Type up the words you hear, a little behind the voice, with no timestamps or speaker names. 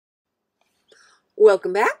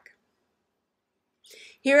Welcome back.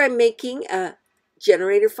 Here I'm making a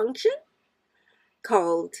generator function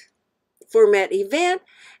called format event,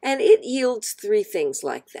 and it yields three things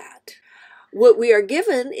like that. What we are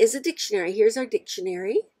given is a dictionary. Here's our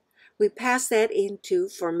dictionary. We pass that into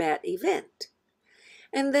format event.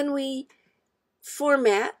 And then we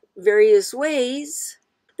format various ways.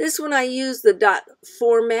 This one I use the dot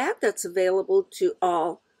format that's available to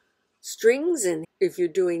all strings, and if you're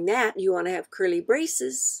doing that, you want to have curly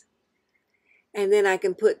braces. And then I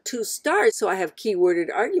can put 2 stars, so I have keyworded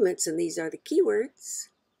arguments, and these are the keywords.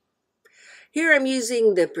 Here I'm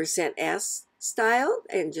using the %s style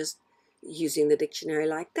and just using the dictionary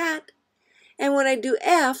like that. And when I do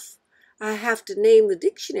F, I have to name the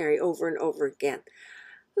dictionary over and over again.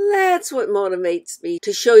 That's what motivates me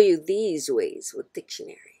to show you these ways with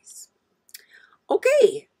dictionaries.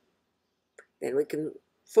 Okay, then we can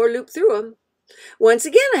for loop through them. Once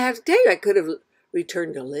again, I have to tell you, I could have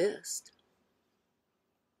returned a list,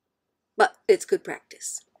 but it's good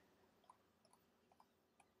practice.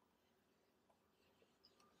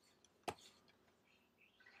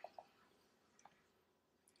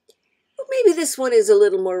 Well, maybe this one is a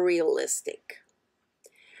little more realistic.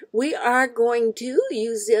 We are going to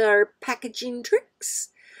use our packaging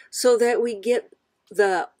tricks so that we get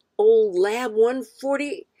the old Lab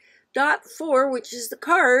 140.4, which is the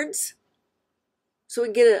cards. So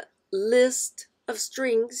we get a list of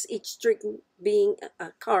strings, each string being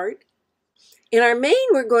a card. In our main,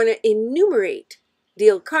 we're going to enumerate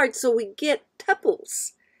deal cards, so we get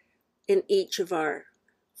tuples in each of our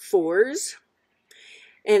 4s.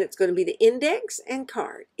 And it's going to be the index and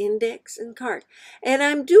card, index and card. And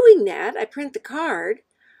I'm doing that. I print the card,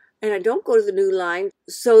 and I don't go to the new line,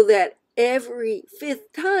 so that every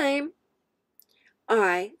 5th time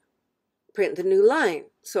I print the new line.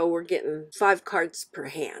 So we're getting 5 cards per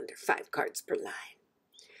hand, 5 cards per line.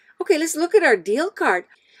 Okay, let's look at our deal card.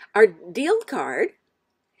 Our deal card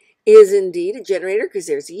is indeed a generator because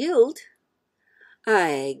there's a yield.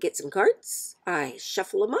 I get some cards, I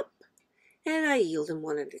shuffle them up, and I yield them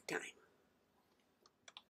one at a time.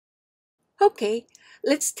 Okay,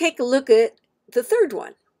 let's take a look at the third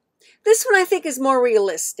one. This one I think is more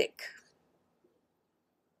realistic.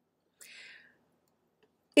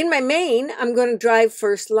 In my main, I'm going to drive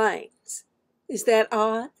first lines. Is that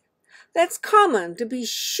odd? That's common to be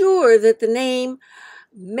sure that the name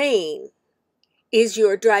main is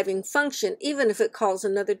your driving function, even if it calls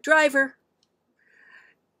another driver.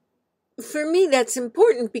 For me, that's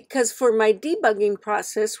important because for my debugging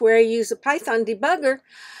process, where I use a Python debugger,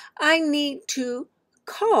 I need to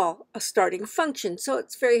call a starting function. So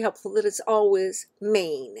it's very helpful that it's always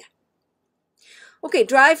main. Okay,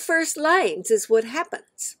 drive first lines is what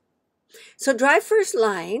happens. So drive first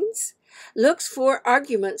lines looks for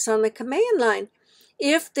arguments on the command line.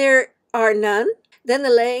 If there are none, then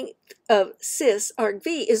the length of sys argv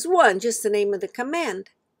is 1, just the name of the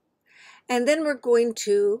command. And then we're going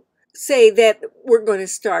to say that we're going to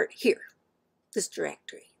start here, this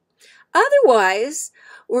directory. Otherwise,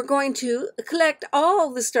 we're going to collect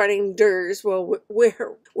all the starting drs,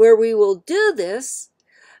 where we will do this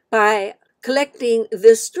by collecting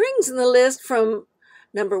the strings in the list from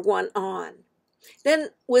number 1 on. Then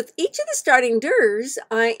with each of the starting drs,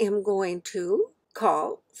 I am going to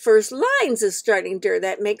call first lines of starting dir.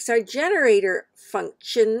 That makes our generator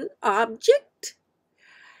function object.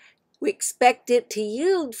 We expect it to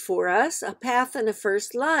yield for us a path and a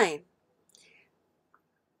first line.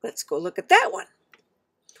 Let's go look at that one.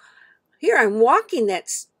 Here I'm walking that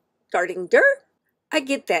starting dir. I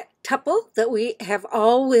get that tuple that we have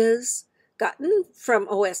always gotten from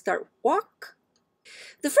os.walk.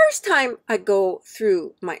 The first time I go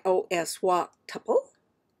through my os.walk tuple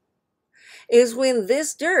is when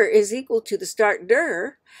this dir is equal to the start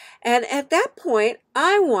dir, and at that point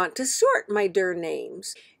I want to sort my dir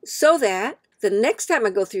names so that the next time I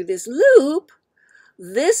go through this loop,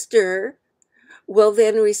 this dir will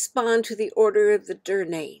then respond to the order of the dir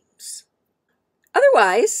names.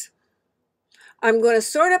 Otherwise, I'm going to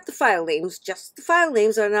sort up the file names, just the file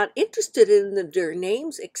names. I'm not interested in the dir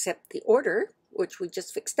names except the order, which we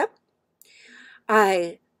just fixed up.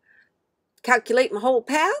 I calculate my whole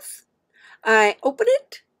path. I open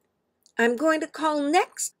it. I'm going to call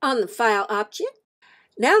next on the file object.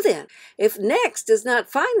 Now then, if next does not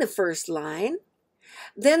find the first line,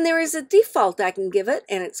 then there is a default I can give it,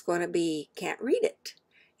 and it's going to be can't read it.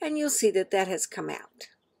 And you'll see that that has come out.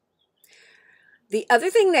 The other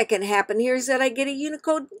thing that can happen here is that I get a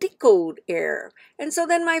Unicode decode error. And so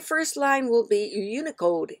then my first line will be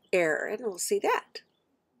Unicode error, and we'll see that.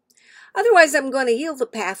 Otherwise, I'm going to yield the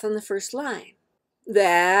path on the first line.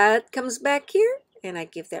 That comes back here. and I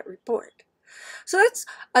give that report. So that's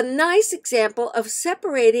a nice example of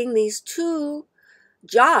separating these two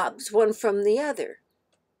jobs, one from the other.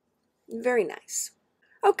 Very nice.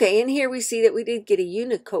 Okay, and here we see that we did get a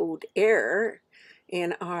Unicode error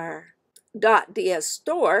in our .ds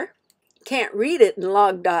store. Can't read it and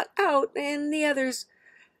log .out, and the others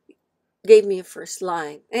gave me a first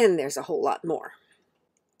line, and there's a whole lot more.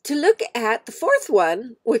 To look at the fourth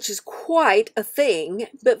one, which is quite a thing,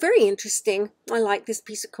 but very interesting, I like this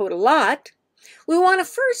piece of code a lot. We want to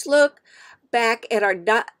first look back at our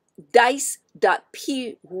dice.py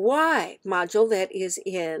module that is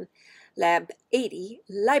in Lab310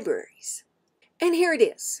 libraries. And here it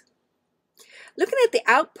is. Looking at the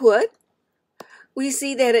output, we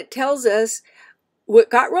see that it tells us what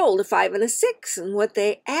got rolled, a 5 and a 6, and what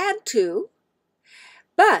they add to.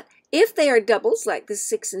 But if they are doubles like the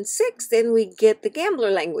 6 and 6, then we get the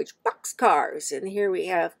gambler language, boxcars, and here we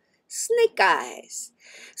have snake eyes.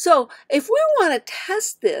 So if we want to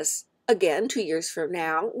test this again 2 years from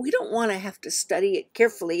now, we don't want to have to study it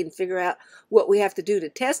carefully and figure out what we have to do to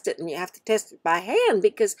test it, and you have to test it by hand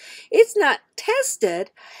because it's not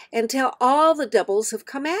tested until all the doubles have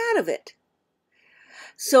come out of it.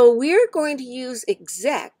 So we're going to use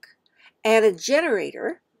exec and a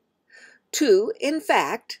generator to, in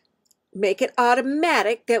fact, make it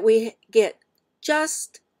automatic that we get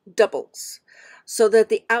just doubles so that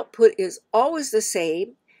the output is always the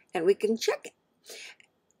same and we can check it.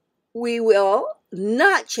 We will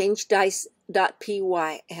not change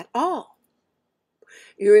dice.py at all.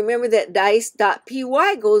 You remember that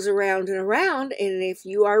dice.py goes around and around, and if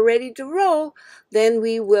you are ready to roll, then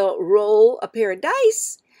we will roll a pair of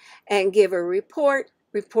dice and give a report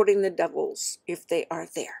reporting the doubles if they are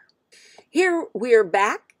there. Here we are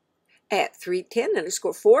back at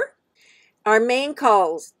 310_4. Our main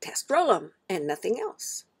calls test roll'em and nothing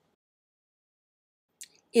else.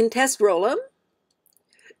 In test roll'em,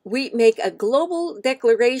 we make a global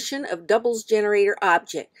declaration of doubles generator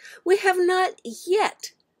object. We have not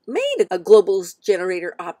yet made a globals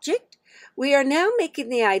generator object. We are now making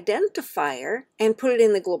the identifier and put it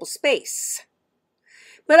in the global space.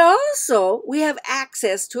 But also we have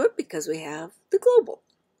access to it because we have the global.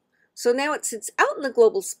 So now it sits out in the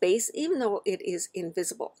global space even though it is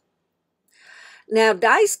invisible. Now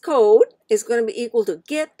dice code is going to be equal to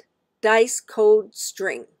get dice code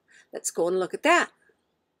string. Let's go and look at that.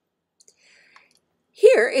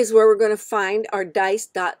 Here is where we're going to find our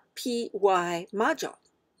dice.py module.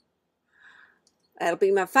 That'll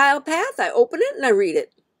be my file path. I open it and I read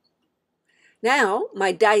it. Now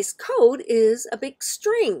my dice code is a big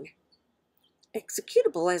string,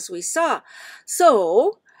 executable as we saw.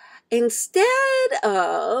 So instead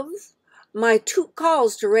of my two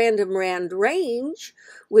calls to random rand range,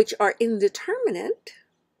 which are indeterminate,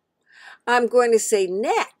 I'm going to say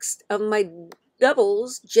next of my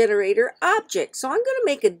doubles generator object. So I'm going to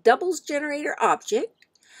make a doubles generator object,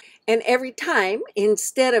 and every time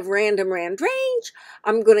instead of random rand range,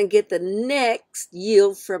 I'm going to get the next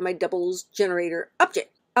yield from my doubles generator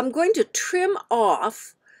object. I'm going to trim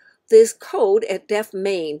off this code at def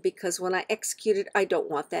main because when I execute it, I don't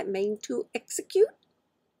want that main to execute.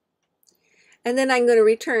 And then I'm going to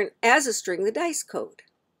return as a string the dice code.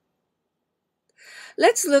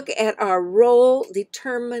 Let's look at our roll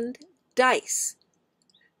determined dice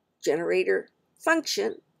generator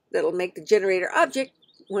function that'll make the generator object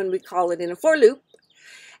when we call it in a for loop.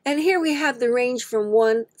 And here we have the range from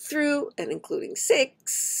 1 through and including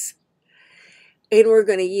 6. And we're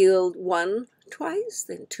going to yield 1 twice,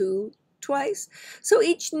 then 2 twice. So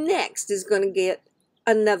each next is going to get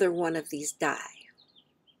another one of these die.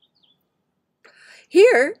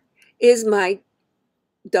 Here is my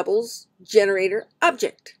doubles generator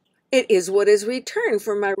object. It is what is returned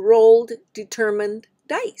from my rolled determined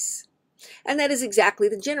dice. And that is exactly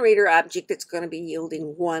the generator object that's going to be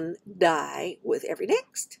yielding 1 die with every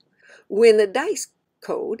next when the dice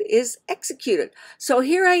code is executed. So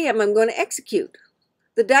here I am. I'm going to execute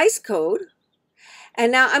the dice code. And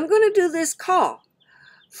now I'm going to do this call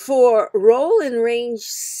for roll in range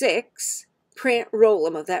 6, print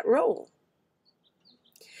roll'em of that roll.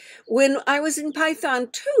 When I was in Python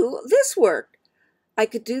 2, this worked. I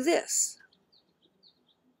could do this.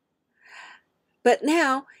 But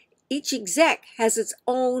now each exec has its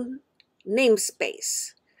own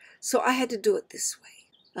namespace. So I had to do it this way.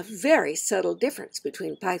 A very subtle difference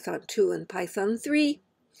between Python 2 and Python 3.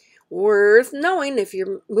 Worth knowing if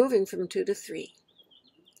you're moving from 2 to 3.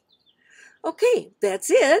 Okay, that's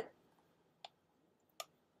it.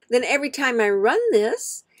 Then every time I run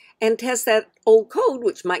this and test that old code,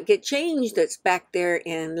 which might get changed, that's back there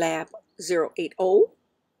in Lab 080,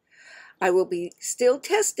 I will be still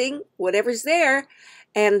testing whatever's there,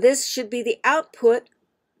 and this should be the output.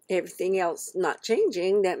 Everything else not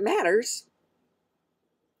changing that matters.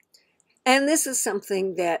 And this is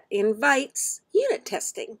something that invites unit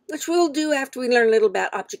testing, which we'll do after we learn a little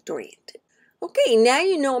about object-oriented. Okay, now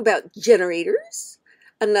you know about generators,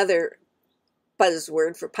 another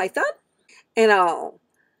buzzword for Python. And I'll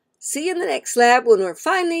see you in the next lab when we're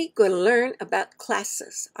finally going to learn about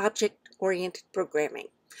classes, object-oriented programming.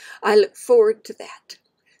 I look forward to that.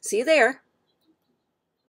 See you there.